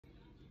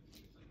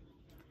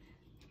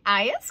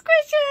Hiya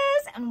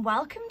Squishers, and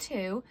welcome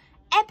to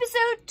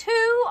episode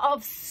 2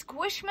 of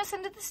Squishmas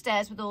Under the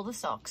Stairs with all the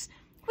socks.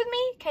 With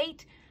me,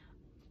 Kate,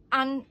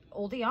 and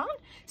all the yarn.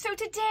 So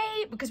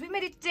today, because we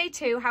made it to day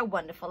 2, how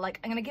wonderful.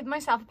 Like, I'm going to give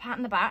myself a pat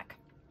on the back.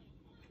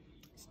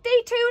 It's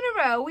day 2 in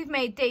a row. We've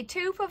made day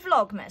 2 for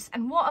Vlogmas.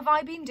 And what have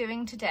I been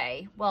doing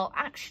today? Well,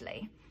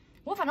 actually,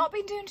 what have I not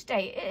been doing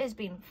today? It has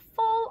been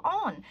full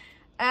on.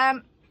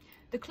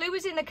 The clue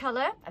is in the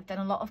colour. I've done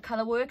a lot of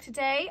colour work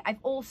today. I've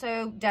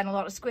also done a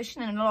lot of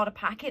squishing and a lot of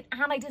packing,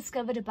 and I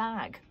discovered a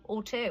bag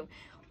or two.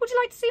 Would you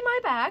like to see my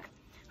bag?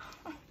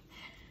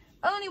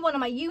 Only one of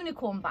my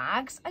unicorn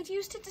bags. I'd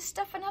used it to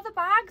stuff another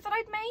bag that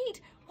I'd made.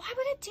 Why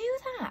would I do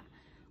that?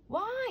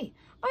 Why?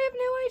 I have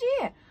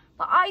no idea.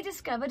 But I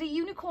discovered a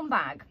unicorn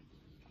bag,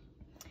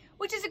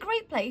 which is a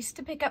great place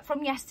to pick up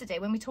from yesterday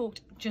when we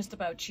talked just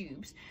about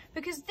tubes,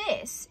 because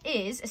this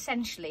is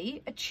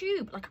essentially a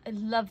tube. Like, I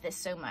love this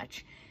so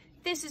much.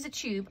 This is a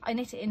tube. I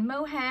knit it in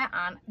mohair,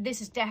 and this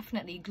is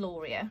definitely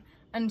Gloria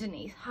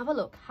underneath. Have a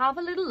look. Have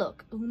a little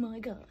look. Oh my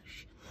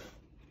gosh.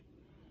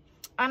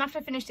 And after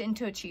I finished it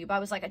into a tube, I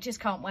was like, I just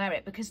can't wear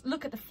it because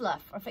look at the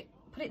fluff. Or if I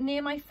put it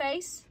near my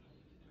face,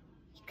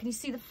 can you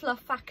see the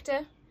fluff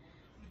factor?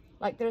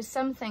 Like, there are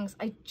some things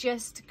I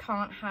just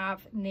can't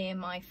have near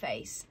my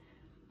face.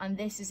 And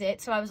this is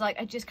it. So I was like,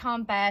 I just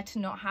can't bear to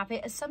not have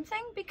it as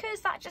something,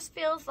 because that just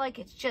feels like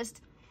it's just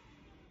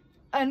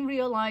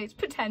unrealized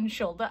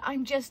potential that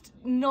I'm just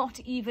not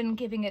even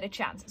giving it a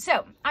chance.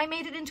 So I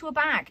made it into a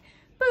bag.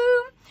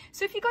 Boom.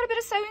 So if you've got a bit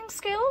of sewing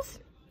skills,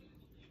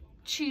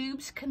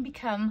 tubes can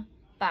become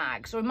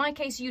bags, or in my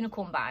case,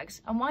 unicorn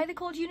bags. And why are they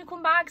called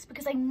unicorn bags?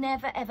 Because I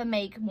never ever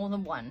make more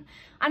than one,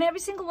 and every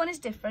single one is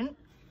different.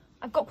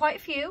 I've got quite a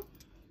few.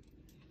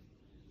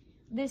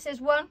 This is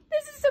one.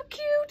 This is so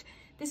cute.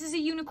 This is a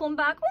unicorn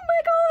bag. Oh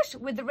my gosh,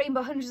 with the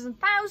rainbow hundreds and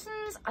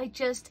thousands.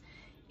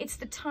 It's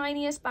the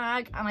tiniest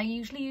bag, and I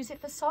usually use it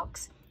for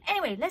socks.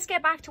 Anyway, let's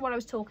get back to what I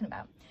was talking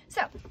about.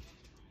 So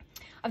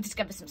I've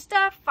discovered some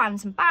stuff, found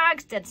some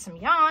bags, done some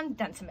yarn,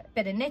 done some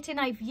bit of knitting.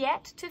 I've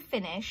yet to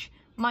finish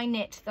my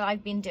knit that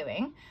I've been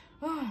doing.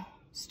 Oh,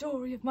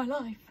 story of my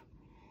life.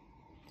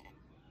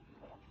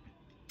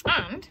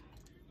 And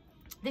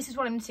this is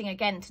what I'm knitting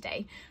again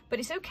today, but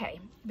it's okay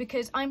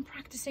because I'm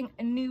practicing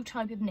a new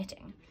type of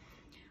knitting.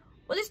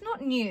 Well, it's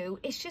not new,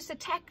 it's just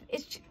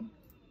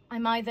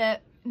I'm either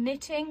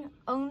knitting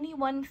only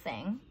one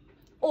thing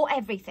or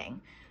everything,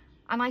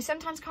 and I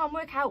sometimes can't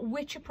work out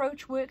which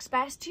approach works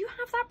best. Do you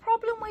have that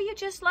problem where you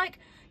just like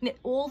knit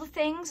all the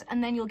things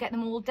and then you'll get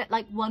them all,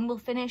 like one will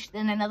finish,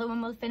 then another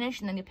one will finish,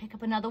 and then you pick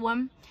up another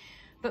one?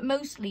 But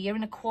mostly you're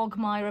in a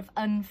quagmire of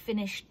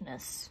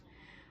unfinishedness,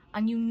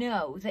 and you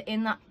know that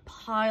in that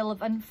pile of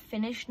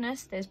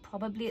unfinishedness there's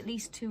probably at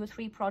least 2 or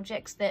 3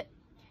 projects that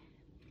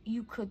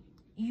you could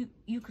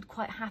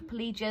quite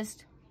happily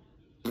just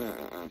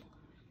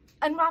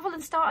unravel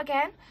and start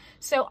again.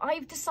 So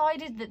I've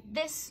decided that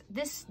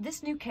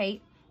this new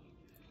Kate,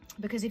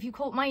 because if you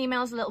caught my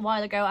emails a little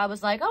while ago, I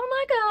was like, oh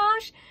my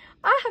gosh,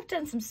 I have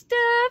done some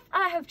stuff,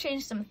 I have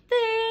changed some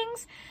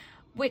things,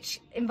 which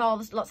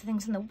involves lots of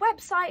things on the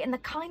website and the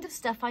kind of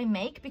stuff I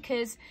make,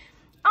 because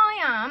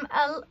I'm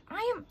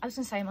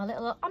a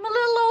little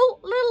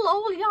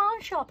old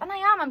yarn shop, and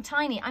I'm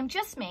tiny. I'm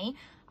just me.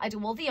 I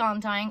do all the yarn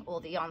dyeing, all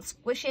the yarn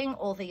squishing,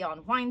 all the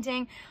yarn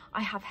winding.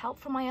 I have help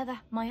from my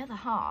other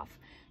half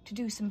to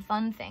do some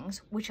fun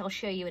things, which I'll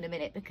show you in a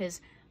minute,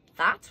 because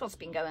that's what's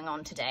been going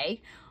on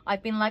today.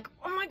 I've been like,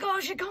 oh my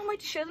gosh, I can't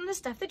wait to show them the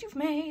stuff that you've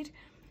made.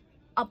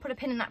 I'll put a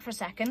pin in that for a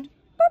second.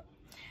 Boop.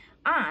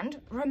 And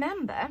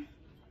remember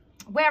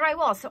where I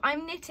was. So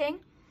I'm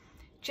knitting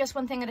just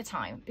one thing at a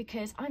time,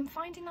 because I'm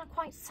finding that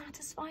quite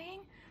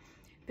satisfying,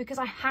 because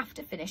I have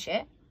to finish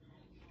it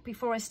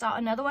before I start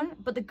another one.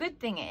 But the good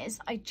thing is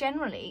I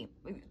generally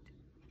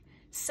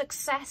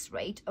success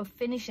rate of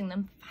finishing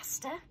them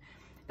faster.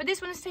 But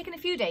this one has taken a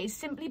few days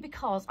simply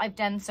because I've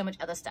done so much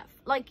other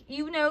stuff. Like,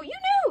 you know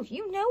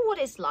what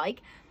it's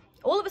like.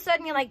 All of a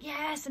sudden you're like,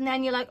 yes, and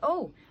then you're like,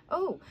 oh,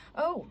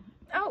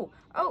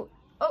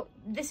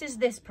 this is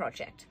this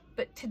project.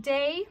 But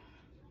today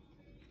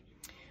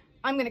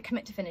I'm going to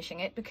commit to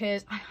finishing it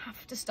because I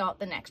have to start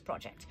the next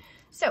project.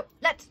 So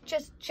let's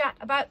just chat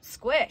about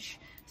Squish.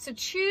 So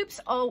tubes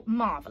are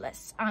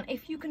marvelous, and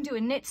if you can do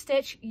a knit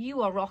stitch,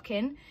 you are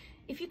rocking.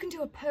 If you can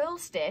do a purl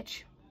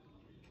stitch,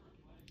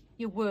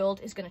 your world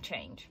is going to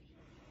change.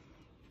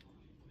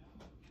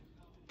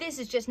 This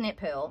is just knit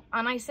purl,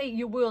 and I say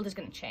your world is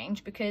going to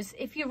change because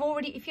if you're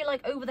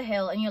like over the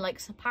hill and you're like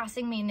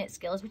surpassing me in knit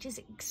skills, which is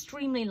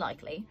extremely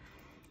likely,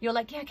 you're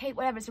like, yeah, Kate,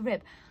 whatever, it's a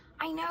rib.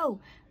 I know,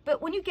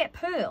 but when you get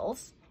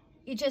pearls,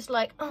 you're just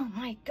like, oh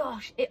my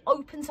gosh, it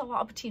opens up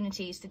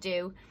opportunities to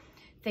do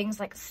things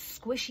like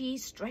squishy,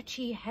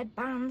 stretchy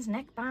headbands,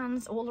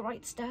 neckbands, all the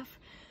right stuff.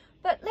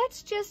 But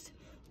let's just,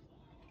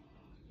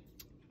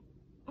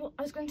 well,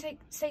 I was going to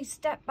say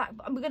step back,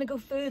 but we're going to go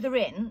further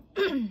in.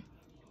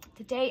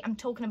 Today I'm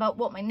talking about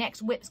what my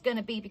next whip's going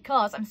to be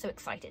because I'm so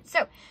excited.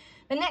 So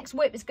the next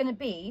whip is going to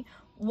be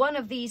one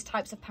of these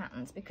types of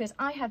patterns, because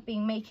I have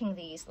been making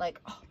these like,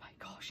 oh my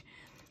gosh,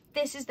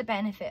 this is the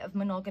benefit of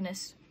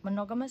monogamous,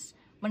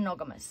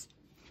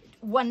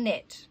 one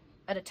knit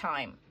at a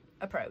time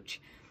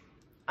approach.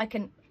 I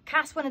can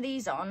cast one of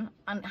these on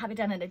and have it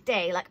done in a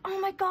day, like, oh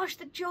my gosh,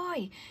 the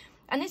joy.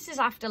 And this is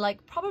after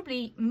like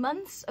probably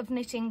months of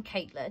knitting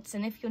catelets.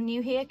 And if you're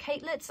new here,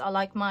 catelets are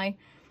like my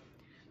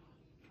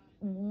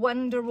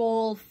wonder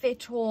all,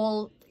 fit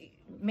all,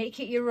 make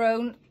it your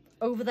own,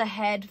 over the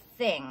head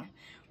thing,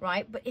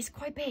 right? But it's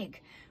quite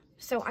big.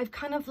 So I've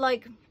kind of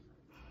like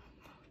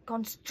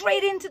gone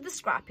straight into the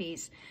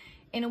scrappies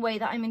in a way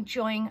that I'm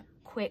enjoying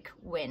quick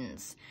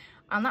wins.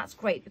 And that's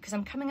great because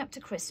I'm coming up to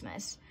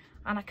Christmas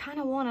and I kind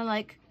of want to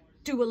like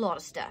do a lot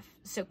of stuff.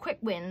 So quick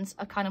wins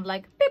are kind of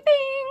like bing,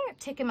 bing,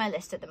 ticking my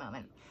list at the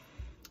moment.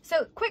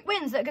 So quick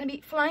wins that are going to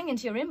be flying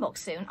into your inbox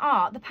soon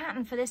are the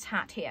pattern for this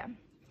hat here,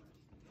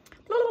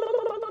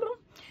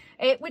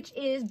 which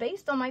is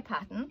based on my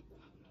pattern,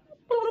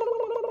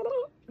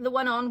 the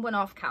one on, one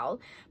off cowl,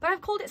 but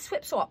I've called it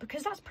swip swap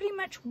because that's pretty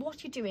much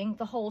what you're doing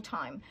the whole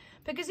time.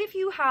 Because if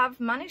you have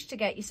managed to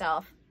get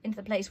yourself into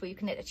the place where you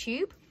can knit a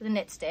tube with a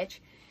knit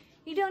stitch,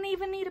 you don't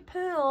even need a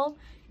purl.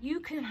 You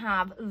can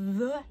have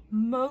the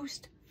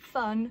most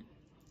fun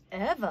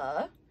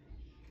ever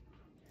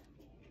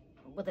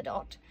with a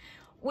dot,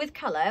 with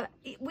colour,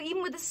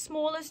 even with the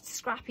smallest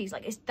scrappies.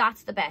 Like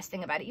that's the best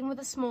thing about it. Even with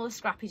the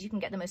smallest scrappies, you can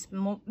get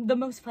the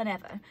most fun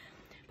ever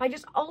by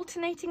just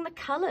alternating the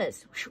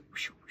colours.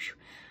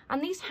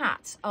 And these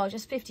hats are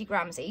just 50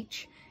 grams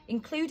each,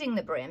 including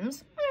the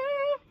brims,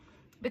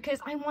 because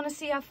I want to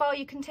see how far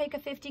you can take a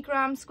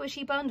 50-gram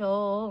squishy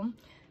bundle.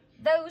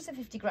 Those are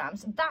 50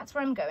 grams. That's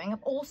where I'm going.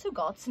 I've also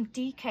got some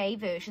DK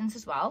versions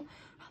as well.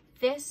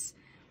 This,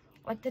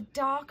 like the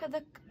darker,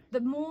 the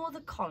more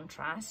the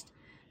contrast,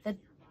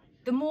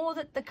 the more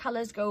that the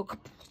colours go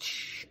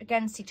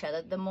against each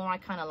other, the more I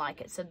kind of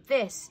like it. So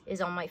this is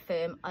on my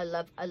firm. I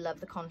love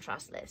the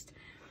contrast list.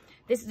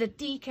 This is a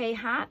DK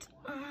hat.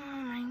 Oh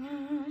my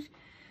gosh.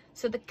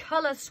 So the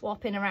colour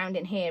swapping around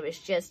in here is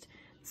just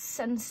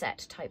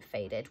sunset type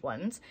faded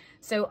ones.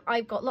 So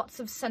I've got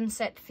lots of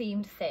sunset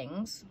themed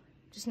things.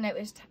 Just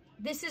noticed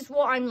this is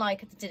what I'm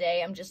like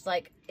today. I'm just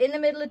like in the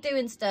middle of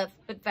doing stuff,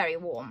 but very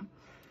warm.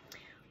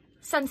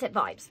 Sunset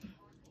vibes.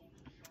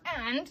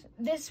 And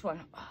this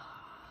one,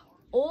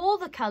 all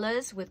the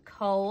colours with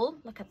coal,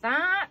 look at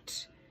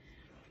that.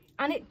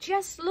 And it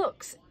just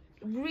looks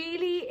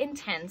really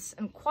intense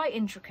and quite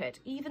intricate,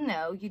 even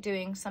though you're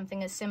doing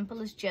something as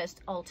simple as just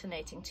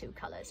alternating two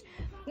colours.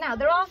 Now,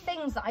 there are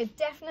things that I've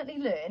definitely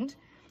learned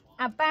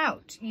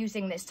about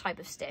using this type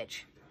of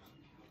stitch.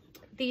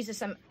 These are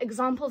some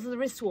examples of the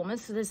wrist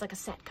warmers. So there's like a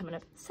set coming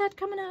up.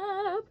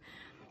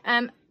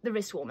 The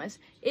wrist warmers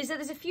is that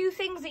there's a few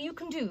things that you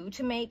can do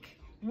to make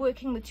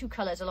working with two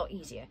colours a lot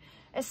easier.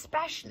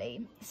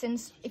 Especially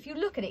since if you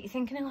look at it, you're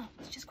thinking, oh,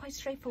 it's just quite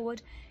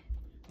straightforward.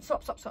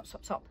 Swap, swap, swap,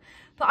 swap, swap.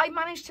 But I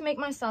managed to make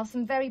myself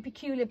some very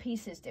peculiar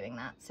pieces doing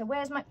that. So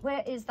where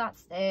is that?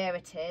 There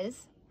it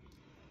is.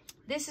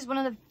 This is one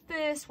of the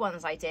first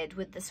ones I did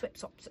with the swip,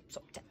 swap, swip,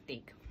 swap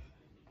technique.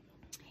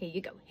 Here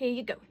you go, here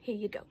you go, here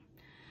you go.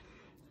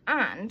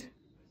 And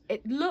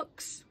it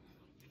looks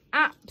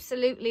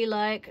absolutely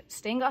like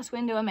stained glass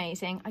window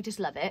amazing. I just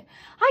love it.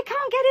 I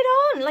can't get it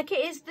on. Like,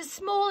 it is the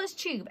smallest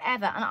tube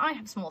ever, and I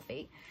have small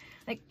feet.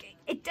 Like,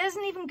 it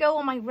doesn't even go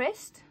on my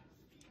wrist.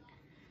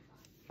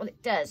 Well,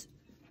 it does,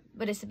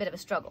 but it's a bit of a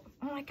struggle.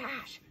 Oh my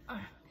gosh.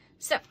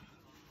 So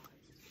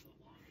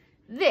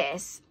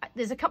there's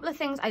a couple of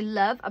things I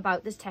love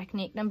about this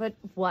technique. Number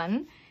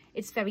one,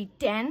 it's very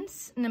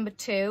dense. Number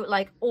two,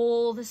 like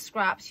all the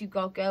scraps you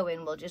got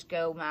going will just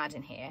go mad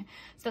in here.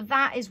 So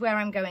that is where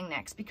I'm going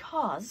next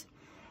because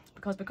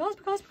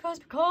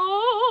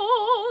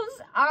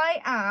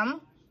I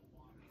am,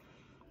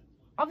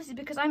 obviously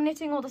because I'm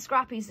knitting all the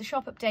scrappies,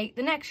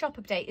 the next shop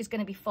update is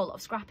going to be full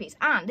of scrappies.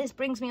 And this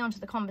brings me on to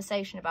the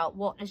conversation about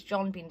what has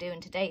John been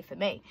doing today for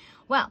me.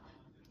 Well,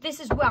 this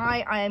is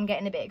why I am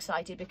getting a bit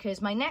excited,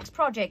 because my next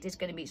project is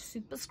going to be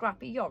super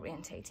scrappy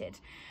orientated,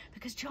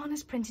 because John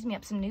has printed me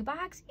up some new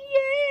bags.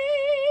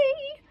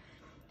 Yay!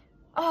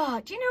 Oh,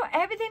 do you know,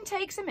 everything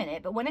takes a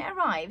minute, but when it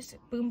arrives,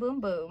 boom,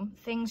 boom, boom,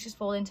 things just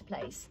fall into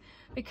place,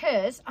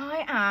 because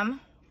I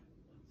am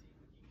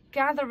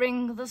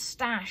gathering the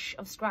stash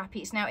of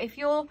scrappies. Now, if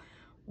you're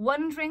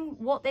wondering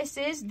what this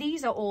is,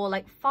 these are all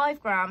like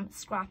 5-gram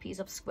scrappies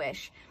of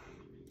Squish.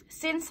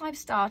 Since I've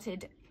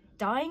started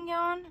dyeing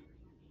yarn,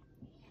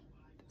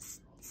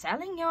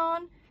 selling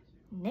yarn,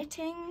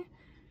 knitting,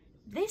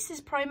 this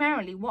is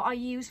primarily what I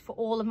use for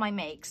all of my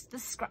makes. The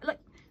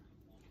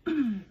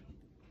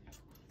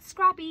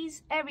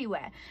scrappies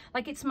everywhere.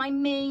 Like, it's my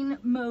main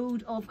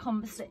mode of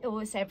conversation. Oh,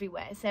 it's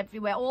everywhere. It's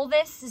everywhere. All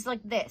this is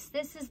like this.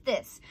 This is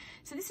this.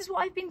 So this is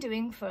what I've been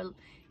doing for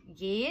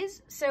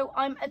years. So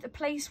I'm at a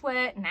place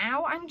where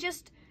now I'm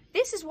just,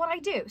 this is what I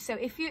do. So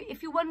if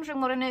you're wondering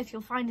what on earth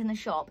you'll find in the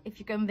shop if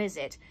you go and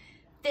visit,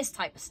 this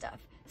type of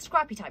stuff,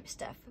 scrappy type of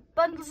stuff,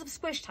 bundles of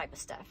Squish type of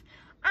stuff.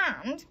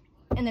 And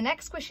in the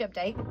next Squish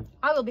update,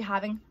 I will be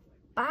having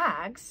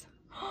bags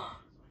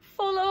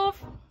full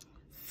of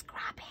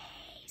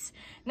scrappies.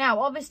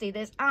 Now, obviously,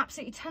 there's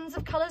absolutely tons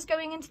of colours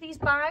going into these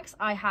bags.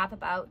 I have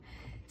about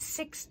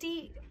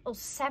 60 or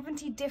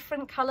 70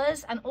 different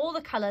colours, and all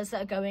the colours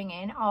that are going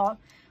in are,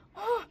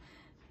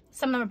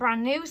 some of them are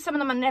brand new, some of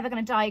them are never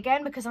going to die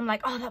again because I'm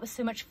like, oh, that was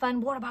so much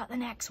fun. What about the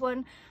next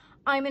one?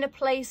 I'm in a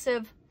place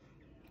of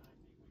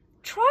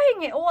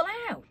trying it all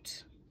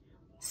out.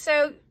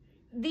 So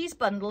these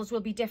bundles will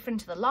be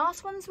different to the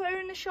last ones that were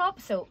in the shop.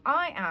 So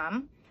I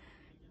am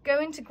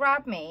going to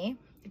grab me,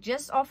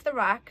 just off the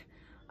rack,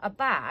 a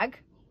bag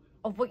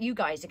of what you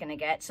guys are going to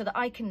get so that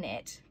I can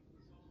knit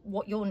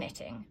what you're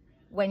knitting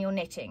when you're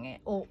knitting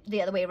it, or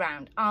the other way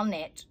around. I'll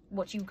knit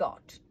what you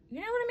got. You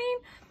know what I mean?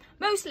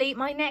 Mostly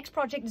my next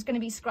project is going to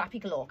be scrappy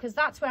galore, because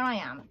that's where I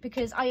am,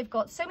 because I have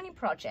got so many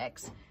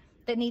projects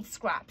that need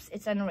scraps.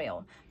 It's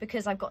unreal,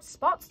 because I've got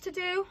spots to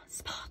do.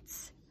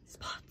 Spots.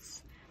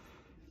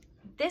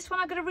 This one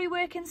I've got to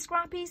rework in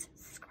scrappies.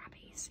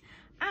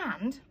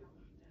 And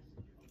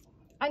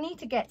I need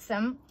to get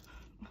some,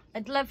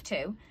 I'd love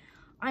to,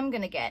 I'm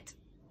going to get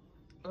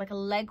like a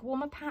leg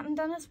warmer pattern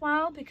done as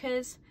well,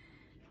 because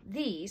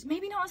these,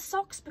 maybe not as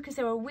socks because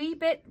they're a wee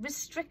bit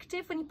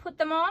restrictive when you put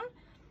them on.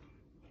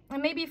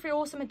 And maybe if you're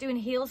awesome at doing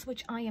heels,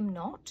 which I am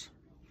not,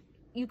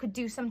 you could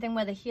do something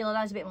where the heel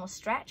allows a bit more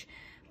stretch.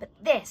 But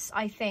this,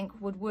 I think,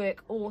 would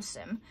work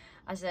awesome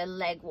as a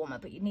leg warmer,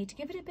 but you need to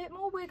give it a bit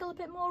more wiggle, a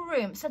bit more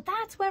room. So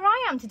that's where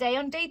I am today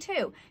on day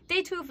 2.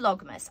 Day 2 of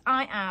Vlogmas.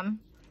 I am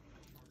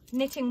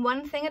knitting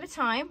one thing at a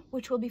time,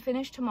 which will be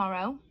finished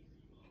tomorrow.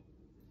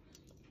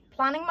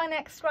 Planning my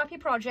next scrappy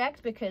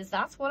project, because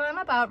that's what I'm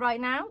about right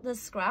now, the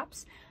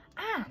scraps.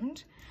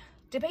 And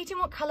debating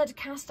what colour to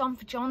cast on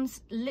for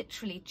John's.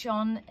 Literally,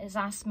 John has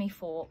asked me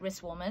for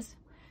wrist warmers.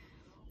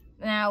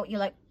 Now, you're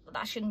like, well,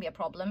 that shouldn't be a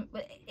problem.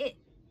 But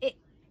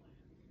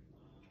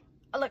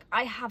look,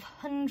 I have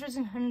hundreds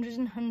and hundreds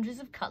and hundreds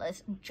of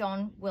colours, and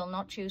John will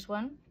not choose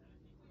one.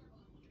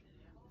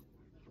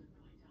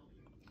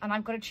 And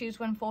I've got to choose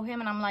one for him,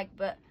 and I'm like,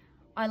 but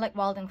I like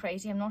Wild and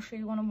Crazy. I'm not sure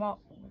you want to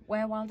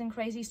wear Wild and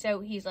Crazy.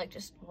 So he's like,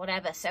 just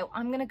whatever. So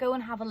I'm going to go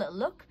and have a little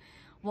look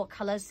what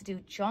colours to do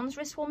John's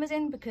wrist warmers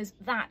in, because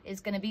that is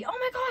going to be, oh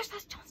my gosh,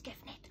 that's John's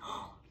gift knit.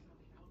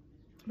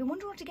 I've been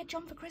wondering what to get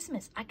John for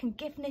Christmas. I can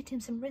gift knit him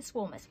some wrist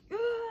warmers.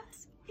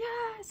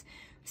 Yes.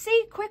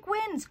 See, quick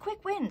wins.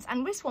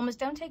 And wrist warmers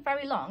don't take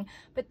very long,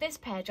 but this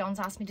pair, John's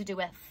asked me to do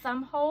a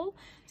thumb hole.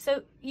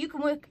 So you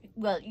can work,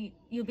 well,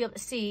 you'll be able to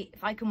see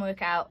if I can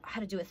work out how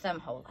to do a thumb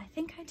hole. I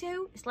think I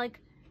do. It's like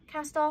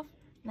cast off,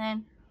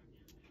 and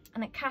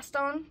then cast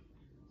on.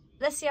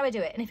 Let's see how I do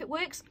it. And if it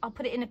works, I'll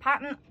put it in a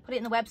pattern, put it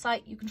in the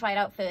website. You can try it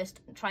out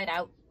first and try it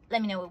out.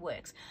 Let me know it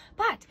works.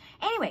 But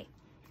anyway,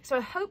 so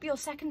I hope your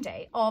second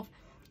day of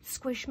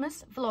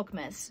Squishmas,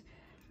 Vlogmas,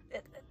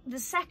 the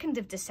 2nd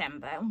of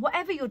December, and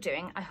whatever you're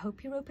doing, I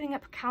hope you're opening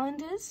up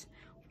calendars,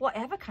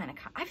 whatever kind of,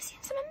 I've seen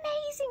some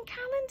amazing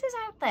calendars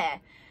out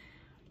there.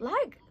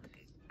 Like,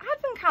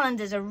 advent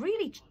calendars are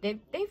really,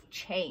 they've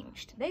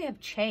changed. They have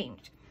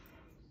changed.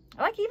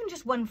 Like, even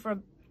just one for a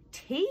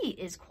tea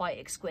is quite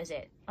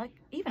exquisite. Like,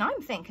 even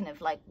I'm thinking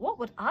of, like, what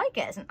would I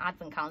get as an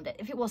advent calendar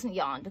if it wasn't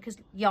yarn, because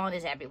yarn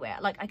is everywhere.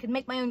 Like, I could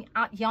make my own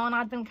yarn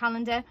advent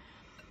calendar,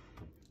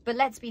 but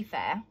let's be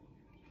fair,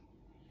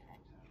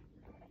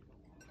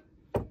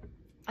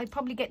 I'd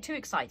probably get too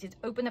excited,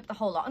 open up the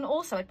whole lot, and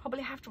also I'd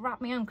probably have to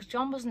wrap my own, because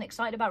John wasn't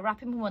excited about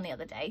wrapping one the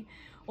other day,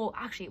 or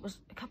actually it was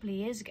a couple of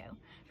years ago,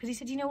 because he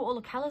said, you know what all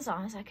the colours are?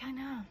 I was like, I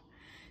know.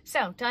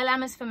 So,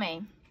 dilemmas for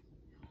me.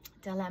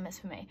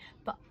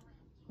 But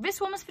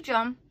wrist warmers for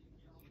John.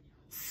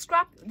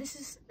 Scrap, this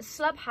is a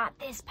slub hat.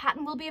 This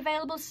pattern will be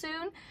available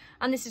soon,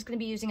 and this is going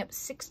to be using up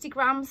 60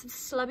 grams of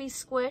slubby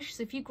squish.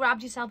 So if you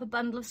grabbed yourself a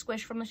bundle of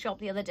squish from the shop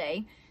the other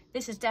day,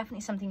 this is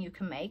definitely something you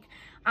can make.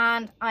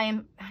 And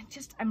I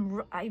just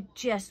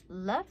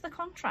love the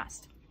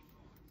contrast.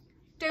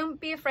 Don't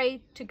be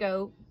afraid to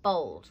go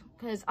bold,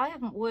 because I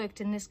haven't worked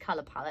in this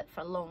colour palette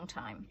for a long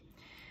time.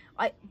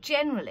 I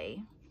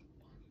generally,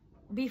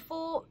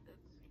 before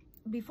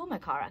my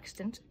car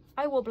accident,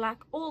 I wore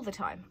black all the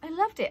time. I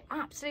loved it,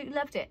 absolutely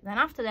loved it. Then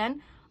after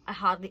then,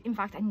 in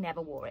fact, I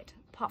never wore it,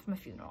 apart from a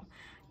funeral.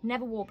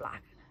 Never wore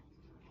black,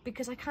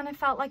 because I kind of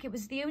felt like it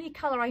was the only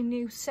colour I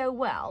knew so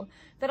well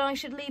that I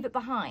should leave it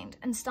behind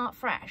and start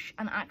fresh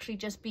and actually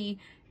just be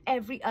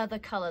every other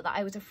colour that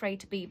I was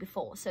afraid to be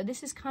before. So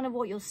this is kind of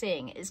what you're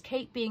seeing, is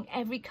Kate being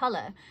every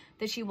colour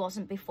that she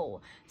wasn't before.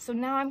 So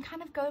now I'm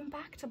kind of going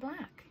back to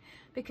black,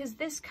 because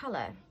this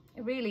colour,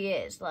 it really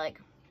is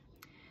like,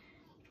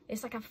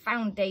 it's like a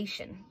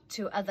foundation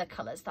to other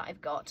colours that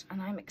I've got,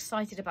 and I'm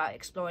excited about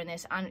exploring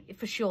this. And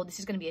for sure, this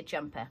is going to be a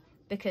jumper,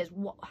 because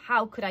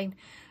how could I've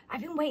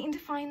been waiting to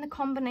find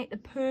the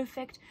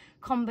perfect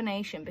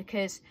combination,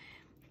 because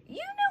you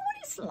know what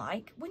it's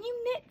like when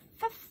you knit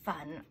for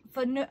fun,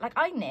 like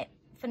I knit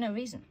for no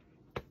reason.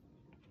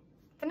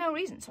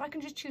 So I can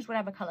just choose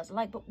whatever colours I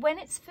like. But when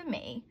it's for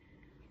me,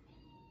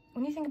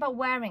 when you think about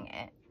wearing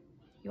it,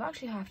 you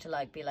actually have to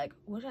like be like,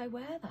 would I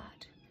wear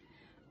that?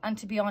 And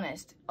to be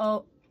honest,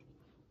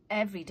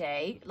 every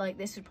day. Like,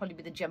 this would probably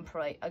be the jumper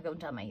I go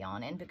down my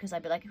yarn in, because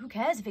I'd be like, who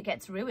cares if it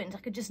gets ruined? I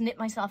could just knit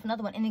myself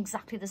another one in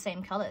exactly the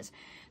same colours.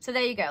 So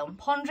there you go. I'm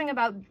pondering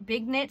about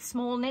big knits,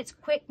 small knits,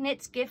 quick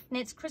knits, gift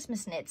knits,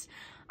 Christmas knits,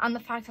 and the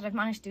fact that I've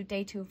managed to do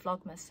day 2 of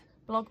Vlogmas.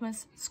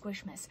 Vlogmas,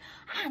 Squishmas.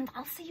 And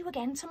I'll see you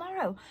again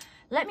tomorrow.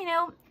 Let me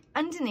know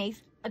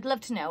underneath. I'd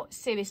love to know,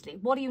 seriously,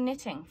 what are you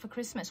knitting for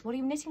Christmas? What are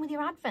you knitting with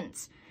your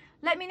Advents?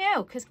 Let me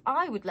know, because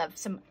I would love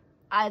some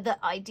other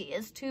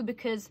ideas too,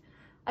 because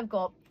I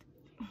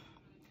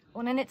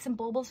want to knit some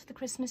baubles for the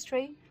Christmas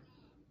tree.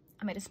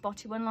 I made a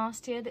spotty one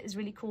last year that is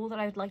really cool that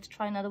I would like to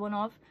try another one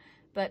of,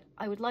 but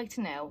I would like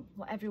to know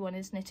what everyone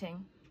is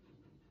knitting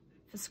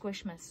for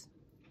Squishmas,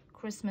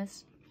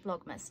 Christmas,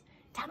 Vlogmas.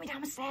 Tell me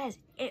downstairs,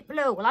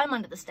 below, while I'm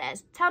under the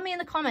stairs. Tell me in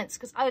the comments,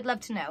 because I would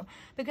love to know.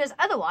 Because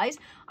otherwise,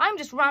 I'm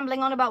just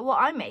rambling on about what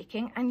I'm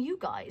making, and you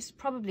guys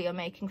probably are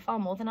making far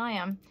more than I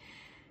am.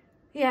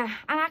 Yeah,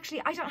 and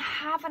actually, I don't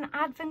have an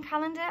advent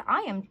calendar.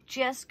 I am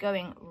just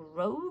going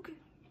rogue.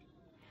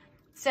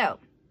 So,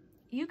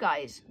 you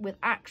guys with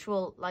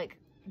actual, like,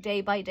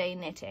 day-by-day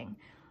knitting,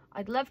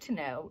 I'd love to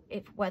know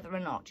if whether or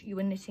not you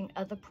were knitting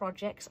other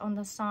projects on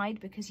the side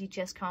because you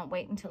just can't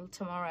wait until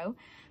tomorrow,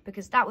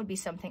 because that would be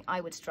something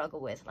I would struggle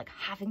with, like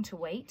having to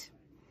wait,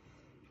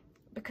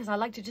 because I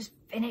like to just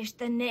finish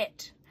the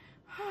knit.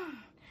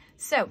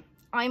 So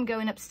I'm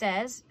going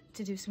upstairs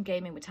to do some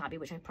gaming with Tabby,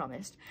 which I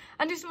promised,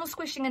 and do some more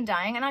squishing and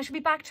dyeing, and I shall be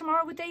back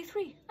tomorrow with day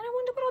 3, and I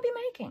wonder what I'll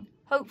be making.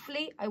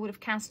 Hopefully I would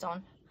have cast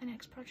on my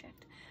next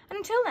project. And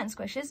until then,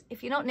 squishers,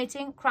 if you're not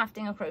knitting,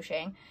 crafting or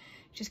crocheting,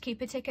 just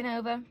keep it ticking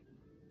over.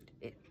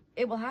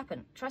 It will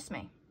happen, trust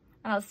me.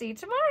 And I'll see you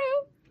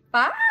tomorrow.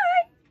 Bye!